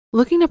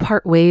Looking to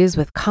part ways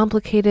with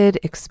complicated,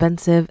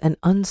 expensive, and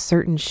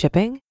uncertain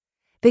shipping?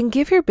 Then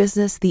give your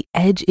business the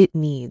edge it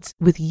needs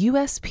with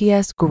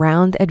USPS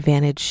Ground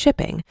Advantage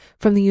shipping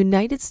from the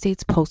United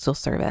States Postal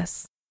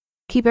Service.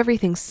 Keep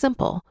everything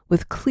simple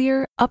with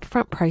clear,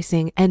 upfront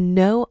pricing and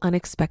no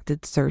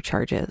unexpected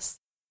surcharges.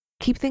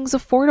 Keep things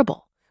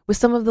affordable with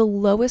some of the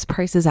lowest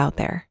prices out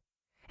there.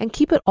 And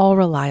keep it all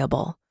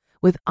reliable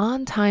with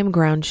on-time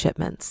ground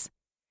shipments.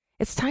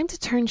 It's time to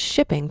turn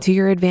shipping to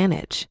your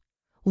advantage.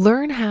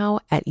 Learn how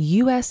at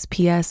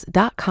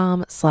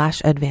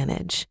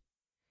USPS.com/advantage.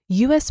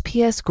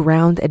 USPS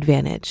Ground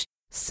Advantage.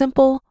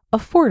 Simple,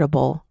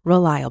 affordable,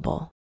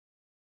 reliable.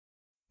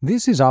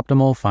 This is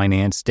Optimal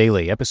Finance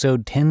Daily,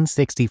 episode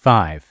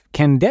 1065.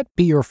 Can Debt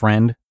Be Your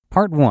Friend?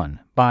 Part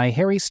 1 by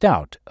Harry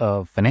Stout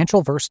of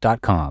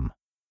FinancialVerse.com.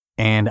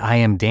 And I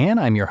am Dan,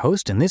 I'm your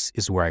host, and this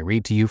is where I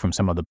read to you from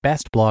some of the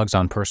best blogs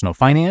on personal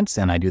finance,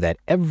 and I do that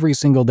every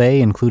single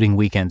day, including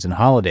weekends and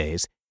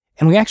holidays.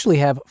 And we actually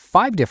have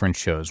 5 different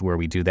shows where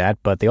we do that,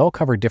 but they all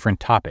cover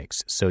different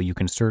topics. So you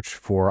can search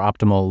for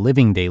Optimal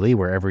Living Daily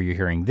wherever you're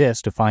hearing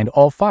this to find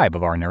all 5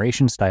 of our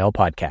narration-style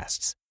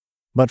podcasts.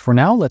 But for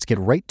now, let's get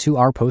right to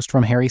our post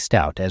from Harry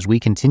Stout as we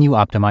continue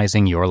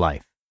optimizing your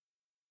life.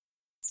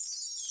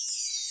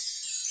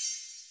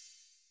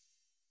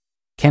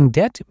 Can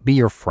Debt Be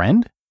Your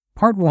Friend?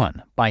 Part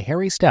 1 by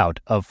Harry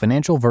Stout of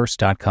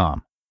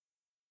FinancialVerse.com.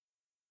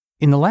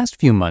 In the last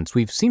few months,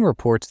 we've seen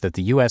reports that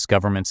the U.S.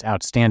 government's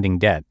outstanding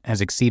debt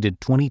has exceeded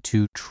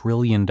 $22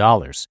 trillion.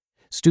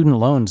 Student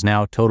loans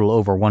now total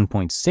over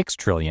 $1.6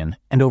 trillion,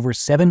 and over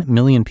 7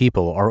 million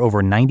people are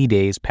over 90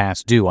 days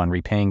past due on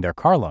repaying their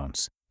car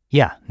loans.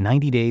 Yeah,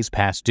 90 days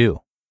past due.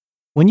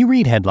 When you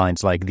read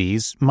headlines like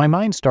these, my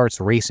mind starts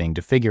racing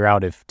to figure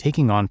out if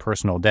taking on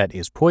personal debt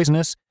is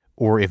poisonous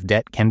or if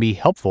debt can be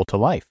helpful to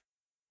life.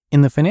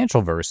 In the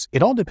FinancialVerse,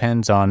 it all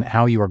depends on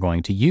how you are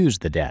going to use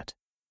the debt.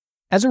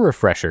 As a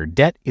refresher,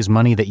 debt is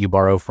money that you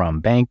borrow from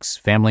banks,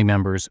 family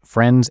members,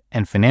 friends,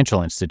 and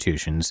financial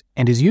institutions,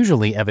 and is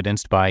usually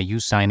evidenced by you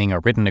signing a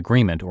written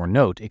agreement or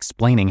note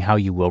explaining how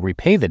you will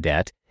repay the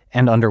debt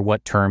and under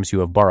what terms you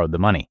have borrowed the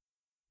money.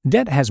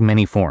 Debt has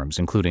many forms,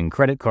 including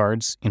credit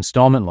cards,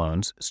 installment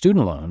loans,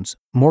 student loans,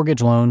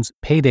 mortgage loans,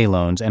 payday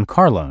loans, and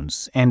car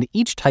loans, and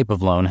each type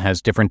of loan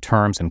has different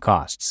terms and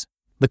costs.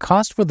 The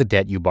cost for the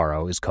debt you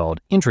borrow is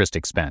called interest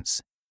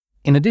expense.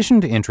 In addition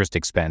to interest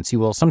expense, you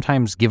will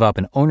sometimes give up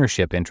an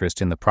ownership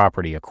interest in the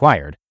property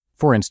acquired,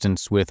 for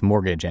instance with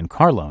mortgage and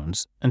car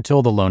loans,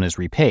 until the loan is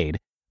repaid,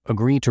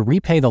 agree to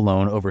repay the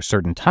loan over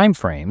certain time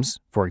frames,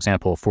 for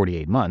example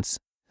 48 months,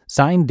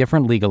 sign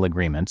different legal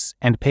agreements,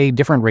 and pay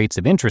different rates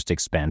of interest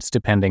expense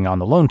depending on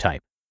the loan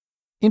type.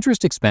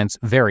 Interest expense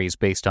varies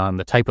based on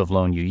the type of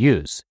loan you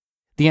use.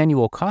 The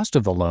annual cost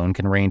of the loan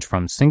can range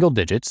from single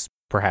digits,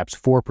 perhaps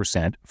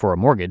 4% for a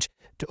mortgage,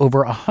 to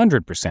over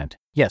 100%,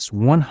 yes,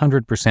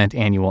 100%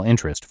 annual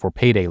interest for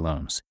payday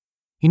loans.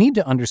 You need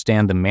to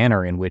understand the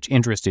manner in which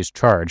interest is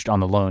charged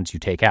on the loans you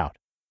take out.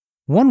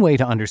 One way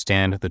to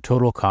understand the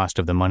total cost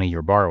of the money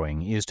you're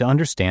borrowing is to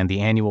understand the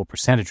annual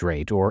percentage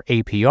rate, or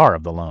APR,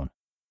 of the loan.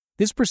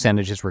 This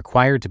percentage is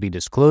required to be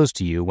disclosed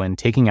to you when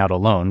taking out a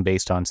loan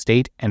based on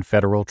state and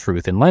federal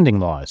truth in lending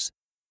laws.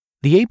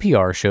 The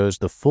APR shows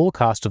the full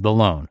cost of the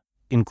loan,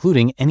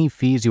 including any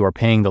fees you are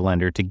paying the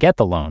lender to get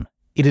the loan.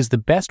 It is the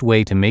best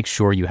way to make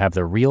sure you have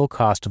the real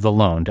cost of the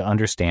loan to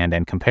understand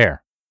and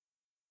compare.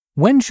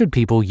 When should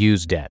people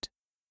use debt?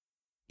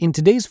 In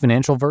today's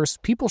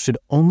FinancialVerse, people should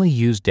only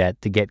use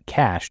debt to get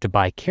cash to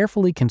buy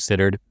carefully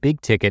considered,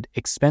 big-ticket,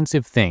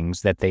 expensive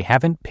things that they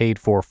haven't paid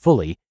for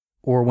fully,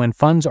 or when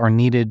funds are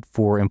needed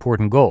for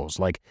important goals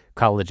like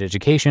college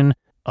education,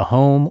 a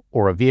home,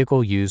 or a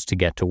vehicle used to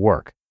get to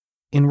work.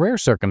 In rare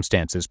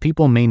circumstances,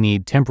 people may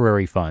need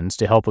temporary funds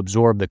to help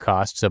absorb the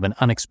costs of an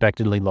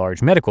unexpectedly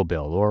large medical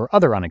bill or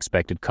other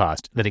unexpected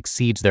cost that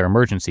exceeds their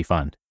emergency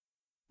fund.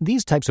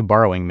 These types of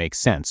borrowing make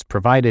sense,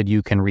 provided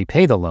you can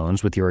repay the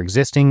loans with your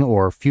existing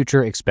or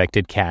future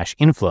expected cash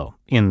inflow,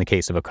 in the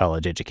case of a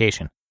college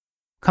education.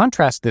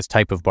 Contrast this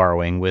type of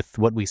borrowing with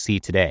what we see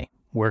today,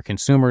 where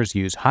consumers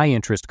use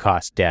high-interest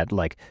cost debt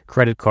like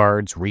credit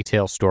cards,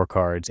 retail store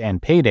cards,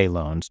 and payday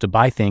loans to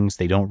buy things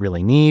they don't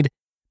really need,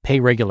 pay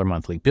regular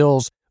monthly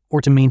bills, or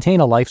to maintain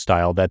a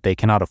lifestyle that they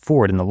cannot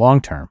afford in the long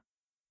term.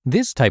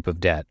 This type of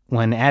debt,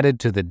 when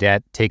added to the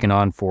debt taken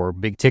on for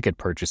big-ticket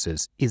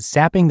purchases, is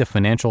sapping the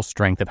financial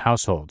strength of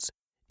households.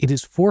 It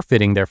is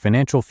forfeiting their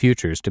financial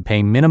futures to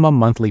pay minimum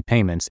monthly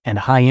payments and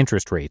high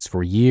interest rates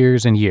for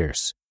years and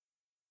years.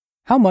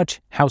 How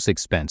much house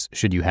expense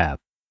should you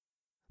have?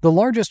 The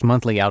largest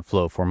monthly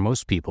outflow for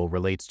most people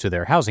relates to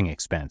their housing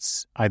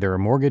expense, either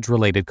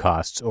mortgage-related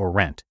costs or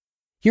rent.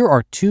 Here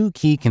are 2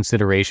 key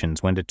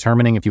considerations when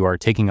determining if you are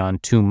taking on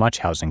too much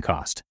housing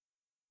cost.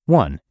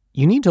 1.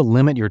 You need to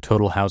limit your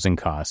total housing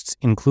costs,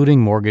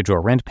 including mortgage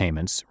or rent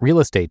payments, real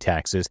estate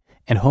taxes,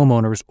 and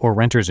homeowners or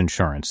renters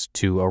insurance,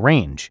 to a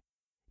range.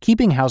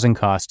 Keeping housing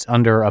costs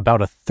under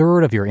about a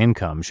third of your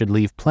income should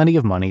leave plenty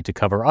of money to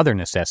cover other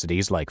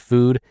necessities like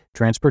food,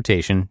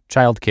 transportation,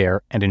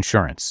 childcare, and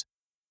insurance.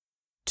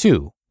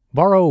 2.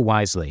 Borrow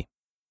wisely.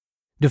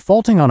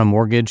 Defaulting on a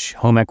mortgage,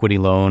 home equity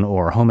loan,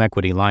 or home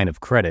equity line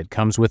of credit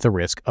comes with the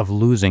risk of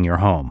losing your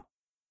home.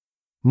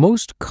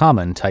 Most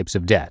common types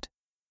of debt.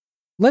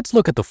 Let's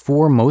look at the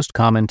 4 most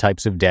common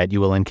types of debt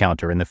you will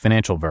encounter in the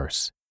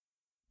FinancialVerse.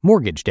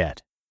 Mortgage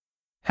debt.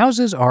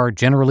 Houses are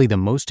generally the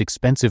most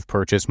expensive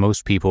purchase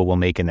most people will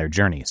make in their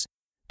journeys.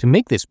 To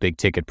make this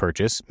big-ticket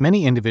purchase,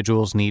 many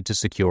individuals need to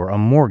secure a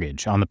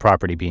mortgage on the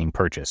property being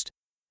purchased.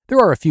 There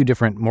are a few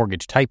different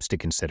mortgage types to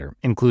consider,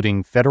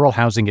 including Federal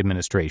Housing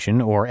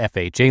Administration or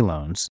FHA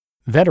loans,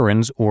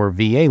 Veterans or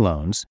VA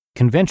loans,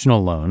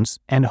 conventional loans,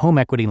 and home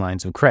equity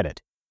lines of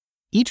credit.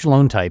 Each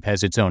loan type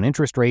has its own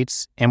interest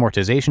rates,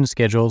 amortization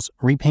schedules,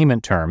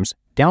 repayment terms,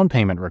 down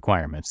payment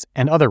requirements,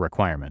 and other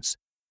requirements.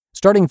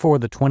 Starting for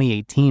the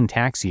 2018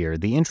 tax year,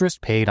 the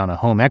interest paid on a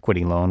home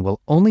equity loan will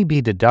only be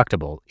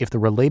deductible if the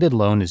related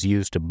loan is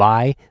used to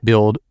buy,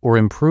 build, or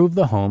improve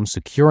the home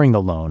securing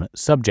the loan,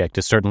 subject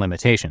to certain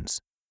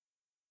limitations.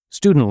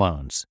 Student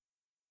loans.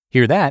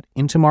 Hear that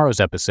in tomorrow's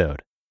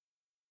episode.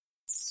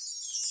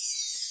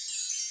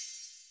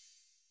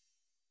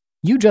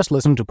 You just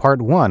listened to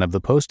part 1 of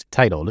the post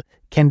titled,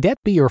 Can Debt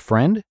Be Your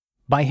Friend?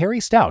 By Harry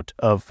Stout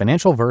of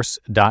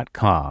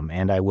FinancialVerse.com,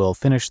 and I will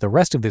finish the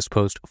rest of this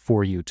post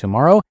for you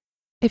tomorrow.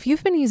 If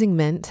you've been using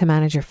Mint to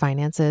manage your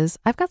finances,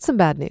 I've got some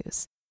bad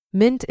news.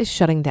 Mint is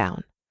shutting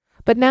down.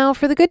 But now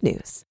for the good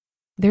news.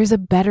 There's a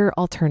better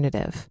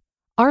alternative.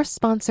 Our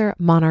sponsor,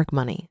 Monarch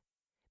Money.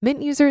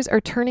 Mint users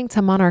are turning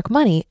to Monarch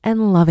Money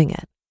and loving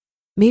it.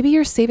 Maybe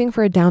you're saving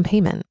for a down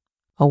payment,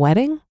 a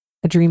wedding,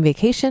 a dream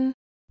vacation,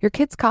 your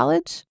kid's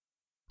college.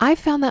 I've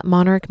found that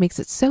Monarch makes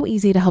it so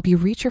easy to help you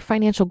reach your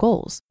financial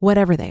goals,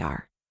 whatever they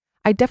are.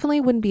 I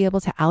definitely wouldn't be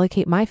able to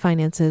allocate my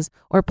finances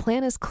or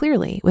plan as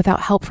clearly without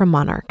help from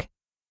Monarch.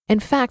 In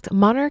fact,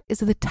 Monarch is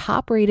the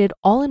top-rated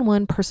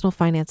all-in-one personal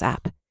finance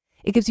app.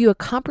 It gives you a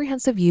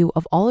comprehensive view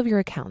of all of your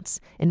accounts,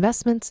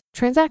 investments,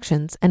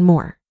 transactions, and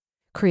more.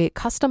 Create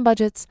custom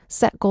budgets,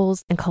 set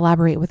goals, and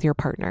collaborate with your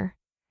partner.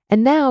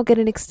 And now get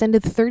an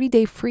extended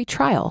 30-day free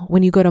trial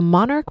when you go to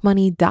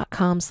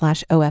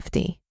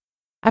monarchmoney.com/OFD.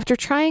 After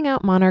trying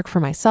out Monarch for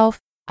myself,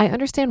 I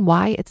understand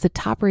why it's the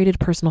top-rated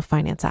personal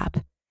finance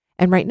app.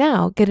 And right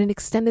now, get an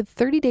extended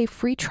 30-day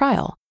free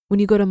trial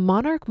when you go to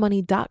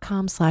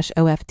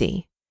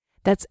monarchmoney.com/OFD.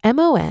 That's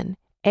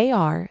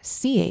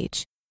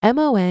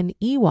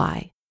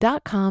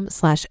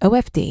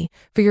monarchmoney.com/OFD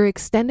for your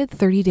extended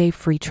 30-day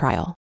free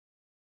trial.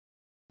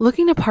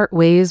 Looking to part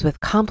ways with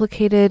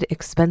complicated,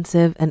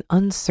 expensive, and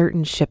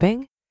uncertain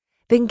shipping?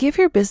 Then give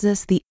your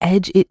business the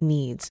edge it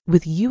needs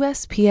with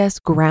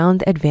USPS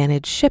Ground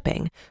Advantage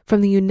shipping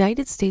from the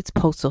United States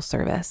Postal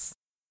Service.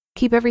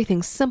 Keep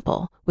everything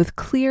simple with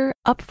clear,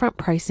 upfront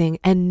pricing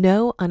and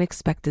no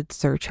unexpected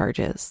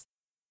surcharges.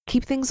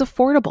 Keep things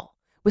affordable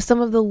with some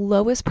of the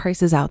lowest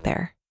prices out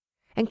there.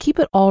 And keep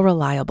it all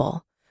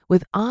reliable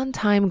with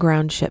on-time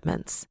ground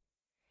shipments.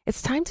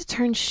 It's time to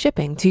turn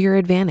shipping to your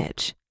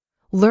advantage.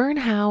 Learn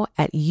how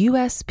at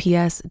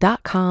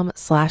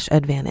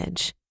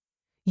USPS.com/advantage.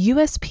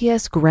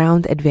 USPS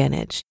Ground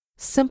Advantage.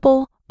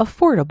 Simple,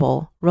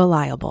 affordable,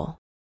 reliable.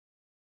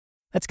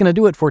 That's going to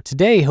do it for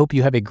today. Hope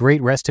you have a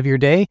great rest of your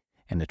day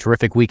and a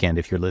terrific weekend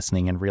if you're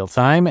listening in real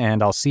time.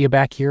 And I'll see you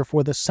back here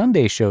for the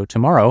Sunday show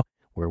tomorrow,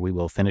 where we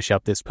will finish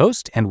up this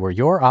post and where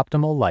your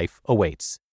optimal life awaits.